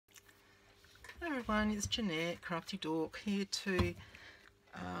Hi everyone, it's Jeanette, Crafty Dork, here to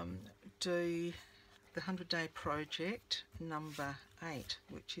do the 100-day project number 8,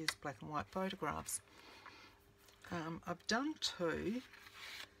 which is black and white photographs. I've done 2.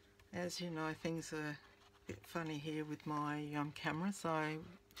 As you know, things are a bit funny here with my camera, so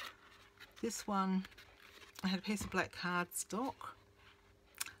this one, I had a piece of black cardstock.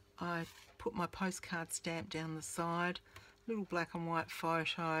 I put my postcard stamp down the side, little black and white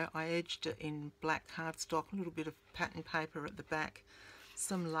photo. I edged it in black cardstock, a little bit of pattern paper at the back,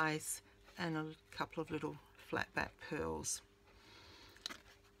 some lace and a couple of little flat back pearls.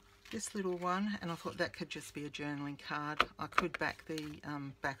 This little one, and I thought that could just be a journaling card. I could back the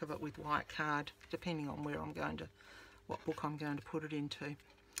back of it with white card, depending on where I'm going to, what book I'm going to put it into.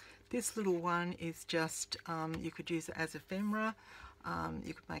 This little one is just, you could use it as ephemera,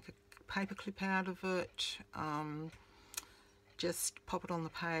 you could make a paper clip out of it, just pop it on the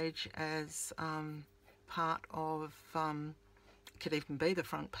page as part of, it could even be the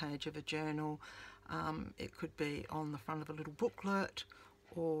front page of a journal, it could be on the front of a little booklet,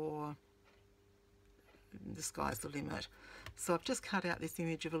 or the sky's the limit. So I've just cut out this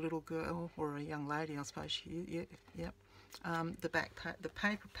image of a little girl, or a young lady I suppose she, yep. The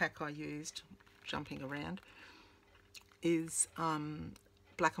paper pack I used, jumping around, is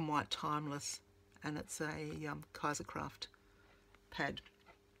black and white timeless, and it's a Kaisercraft pad.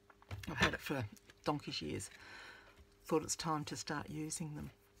 I've had it for donkey's years. Thought it's time to start using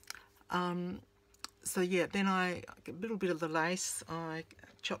them. So yeah, then a little bit of the lace I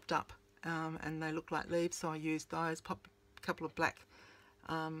chopped up, and they look like leaves, so I used those. Popped a couple of black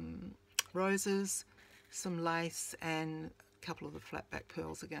roses, some lace, and a couple of the flat back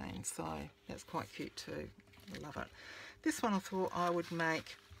pearls again, so that's quite cute too. I love it. This one I thought I would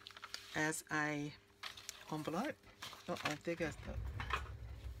make as a envelope. Oh, there goes the...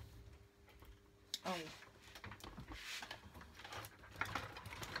 Oh.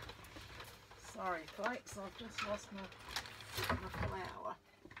 Sorry folks, I've just lost my flower.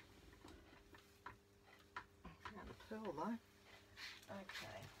 I found a pearl though.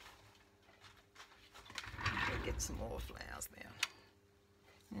 Okay. I'll get some more flowers now.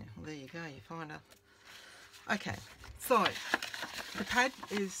 Yeah, well there you go, you find a... Okay, so the pad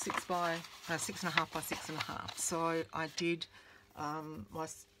is 6.5 by 6.5. So I did my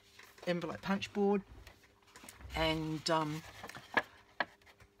envelope punch board and 3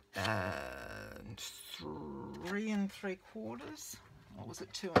 3/4, or was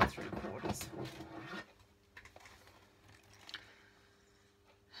it 2 3/4?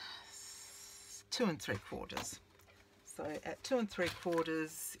 2 3/4. So at 2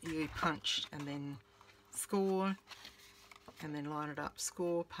 3/4 you punch and then score, and then line it up,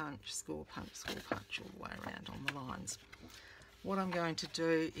 score, punch, score, punch, score, punch, all the way around on the lines. What I'm going to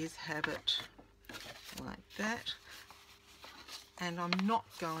do is have it like that, and I'm not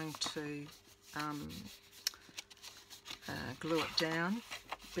going to glue it down,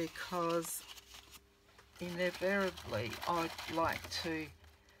 because invariably I'd like to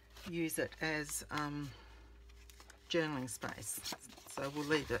use it as journaling space, so we'll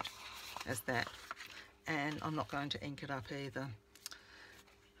leave it as that. And I'm not going to ink it up either.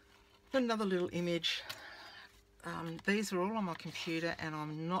 Another little image. These are all on my computer, and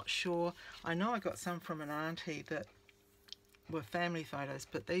I'm not sure. I know I got some from an auntie that were family photos,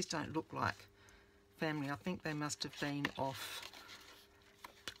 but these don't look like family. I think they must have been off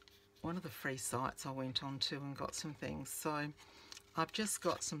one of the free sites I went on to and got some things. So I've just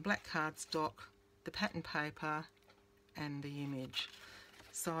got some black cardstock, the pattern paper, and the image.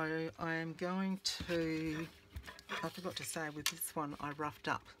 So I am going to, I forgot to say with this one I roughed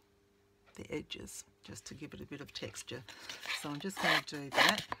up the edges just to give it a bit of texture. So I'm just going to do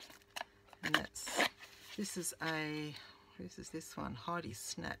that, and this is this one, Heidi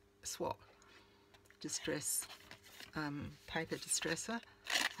Swap Distress paper distresser.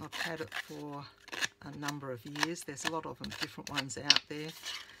 I've had it for a number of years. There's a lot of them, different ones out there,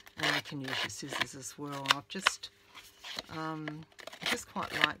 and you can use your scissors as well. I just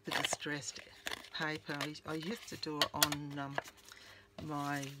quite like the distressed paper. I used to do it on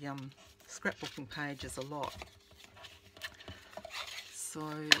my scrapbooking pages a lot. So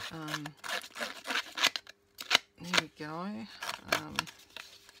there we go.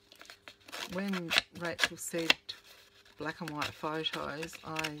 When Rachel said black and white photos,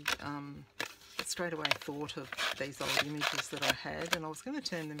 I straight away thought of these old images that I had, and I was going to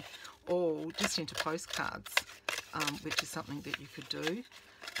turn them all just into postcards, which is something that you could do.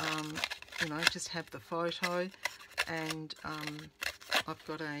 You know, just have the photo, and I've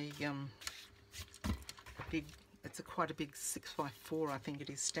got a big it's a quite a big 6x4, I think it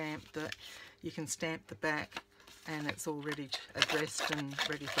is, stamp, that you can stamp the back and it's already addressed and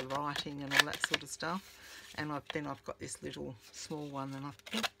ready for writing and all that sort of stuff. And then I've got this little small one, and I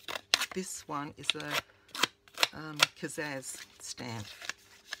think this one is a Kazaz stamp.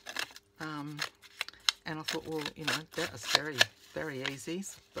 And I thought, well, you know, that was very, very easy,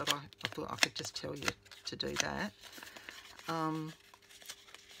 but I thought I could just tell you to do that.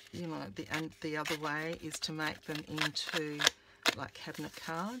 You know, the other way is to make them into like cabinet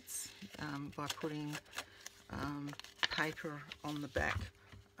cards by putting paper on the back.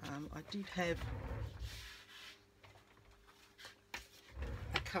 I did have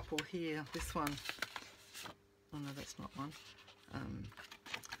a couple here. This one, oh no, that's not one.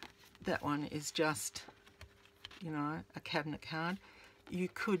 That one is just, you know, a cabinet card. You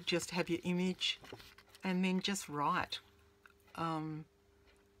could just have your image and then just write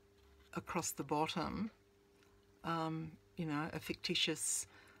across the bottom, you know, a fictitious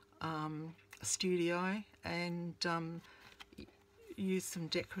studio, and use some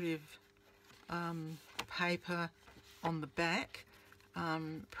decorative paper on the back,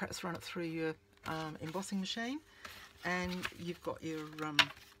 perhaps run it through your embossing machine, and you've got your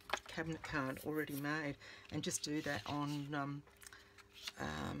cabinet card already made. And just do that on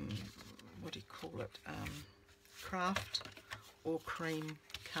what do you call it, craft or cream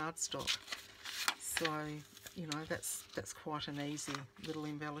cardstock. So, you know, that's quite an easy little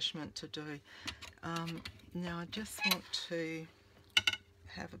embellishment to do. Now I just want to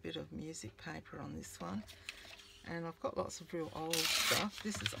have a bit of music paper on this one, and I've got lots of real old stuff.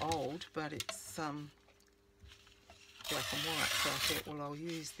 This is old, but it's black and white, so I thought, well, I'll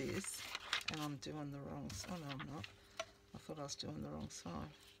use this. And I'm doing the wrong side. Oh no, I'm not. I thought I was doing the wrong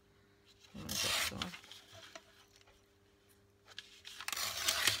side. Oh, that side.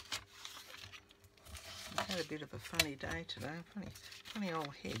 I've had a bit of a funny day today. Funny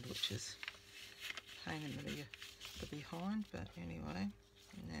old head, which is a pain in the behind. But anyway,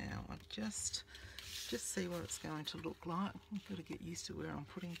 now I just see what it's going to look like. I've got to get used to where I'm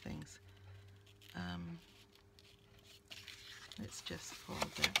putting things. Let's just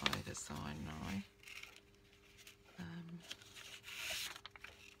fold that over so I know.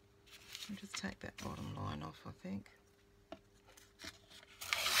 I'll just take that bottom line off, I think.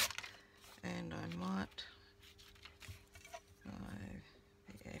 And I might go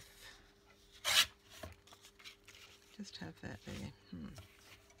the F. Just have that there.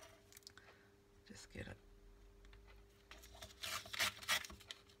 Just get it.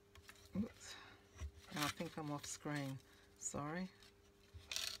 Oops. And I think I'm off screen. Sorry.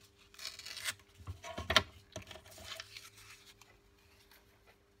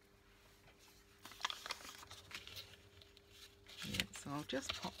 Yeah, so I'll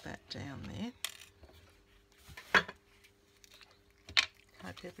just pop that down there.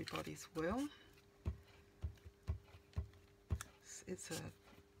 Hope everybody's well. It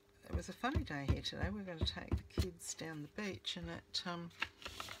was a funny day here today. We're going to take the kids down the beach, and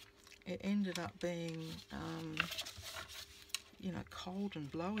it ended up being you know, cold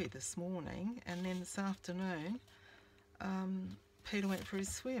and blowy this morning, and then this afternoon Peter went for his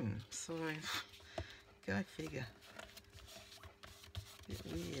swim, so go figure. Bit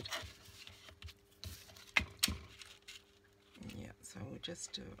weird. Yeah, so we'll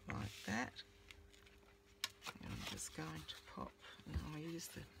just do it like that. And I'm just going to pop, and I'll use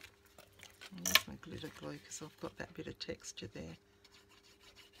my glitter glue because I've got that bit of texture there,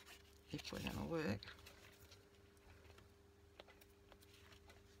 if we're going to work.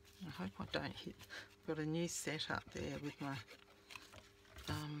 I hope I don't hit. I've got a new setup there with my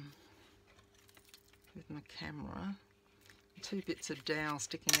camera. 2 bits of dowel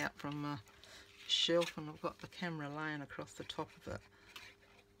sticking out from a shelf, and I've got the camera laying across the top of it.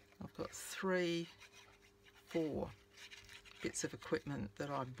 I've got 4 bits of equipment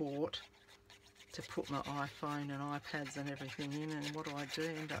that I bought to put my iPhone and iPads and everything in, and what do?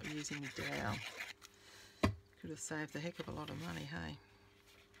 End up using the dowel. Could have saved a heck of a lot of money, hey?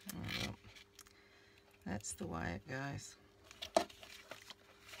 Oh, well, that's the way it goes.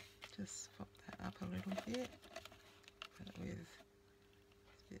 Just pop that up a little bit.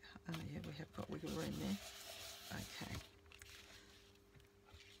 Oh yeah, we have got wiggle room there. Okay.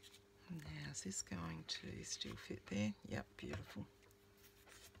 Now, is this going to still fit there? Yep, beautiful.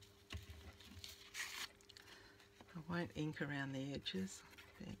 I won't ink around the edges,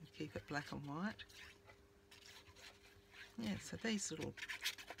 then keep it black and white. Yeah, so these little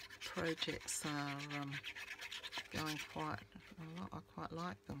projects are going quite, I quite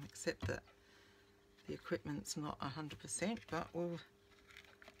like them, except that the equipment's not 100%, but we'll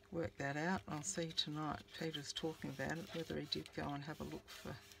work that out. I'll see tonight. Peter's talking about it, whether he did go and have a look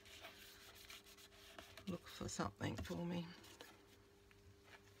for something for me.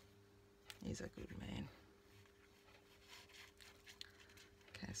 He's a good man.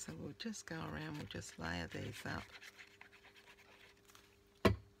 Okay, so we'll just go around, we'll just layer these up.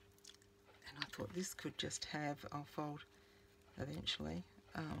 And I thought this could just have, I'll fold eventually,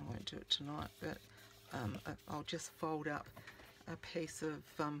 I won't do it tonight, but I'll just fold up a piece of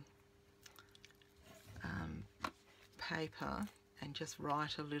paper and just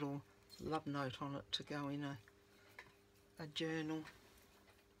write a little love note on it to go in a journal.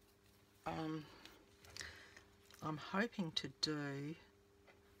 I'm hoping to do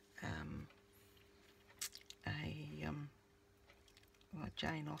like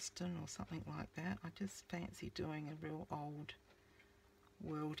Jane Austen or something like that. I just fancy doing a real old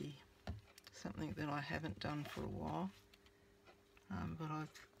worldy, something that I haven't done for a while. But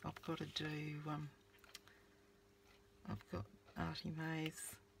I've got to do. I've got Auntie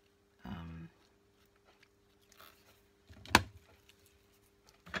May's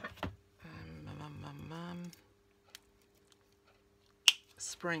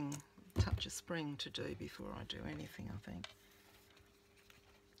spring, touch of spring to do before I do anything, I think.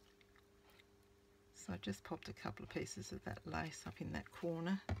 So I just popped a couple of pieces of that lace up in that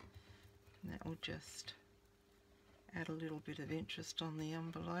corner, and that will just add a little bit of interest on the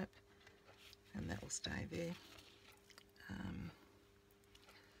envelope, and that will stay there.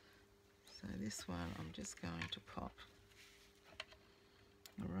 So this one I'm just going to pop,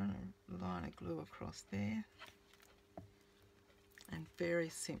 I'll run a line of glue across there and very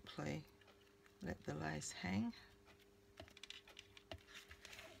simply let the lace hang.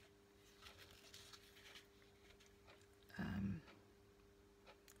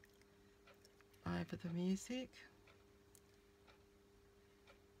 Over the music.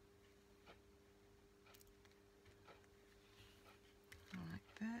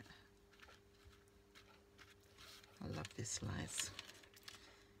 Like that. I love this lace.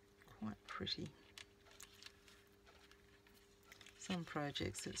 Quite pretty. Some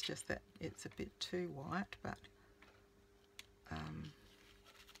projects it's just that it's a bit too white, but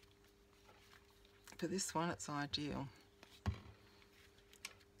for this one it's ideal.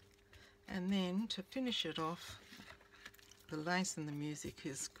 And then to finish it off, the lace and the music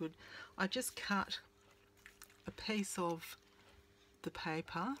is good. I just cut a piece of the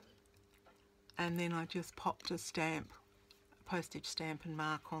paper and then I just popped a stamp, a postage stamp and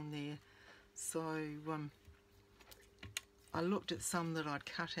mark on there. So I looked at some that I'd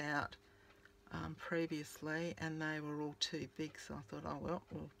cut out previously and they were all too big, so I thought, oh well,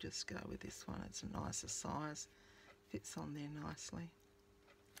 we'll just go with this one. It's a nicer size, fits on there nicely.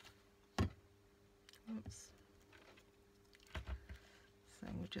 Oops. So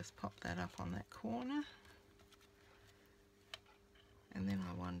we'll just pop that up on that corner, and then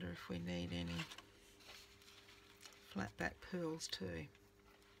I wonder if we need any flat back pearls too.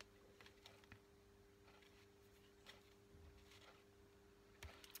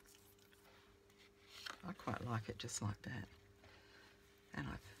 I quite like it just like that, and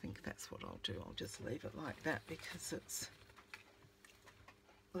I think that's what I'll do. I'll just leave it like that because it's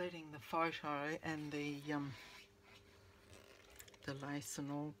letting the photo and the lace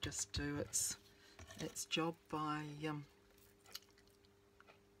and all just do its job by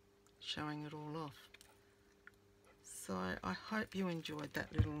showing it all off. So I hope you enjoyed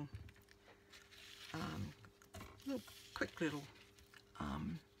that little quick little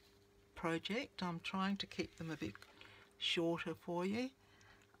project. I'm trying to keep them a bit shorter for you.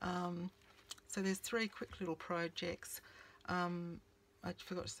 So there's 3 quick little projects. I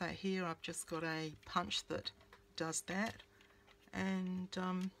forgot to say here I've just got a punch that does that, and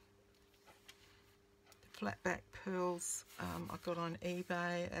flat back pearls I got on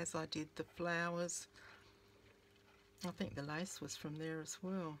eBay, as I did the flowers. I think the lace was from there as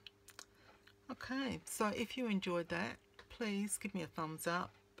well. Okay, so if you enjoyed that, please give me a thumbs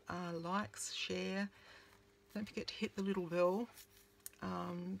up, likes, share. Don't forget to hit the little bell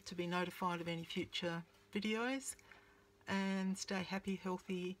to be notified of any future videos, and stay happy,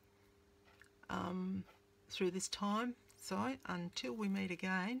 healthy through this time. So until we meet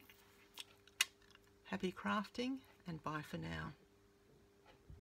again, happy crafting and bye for now.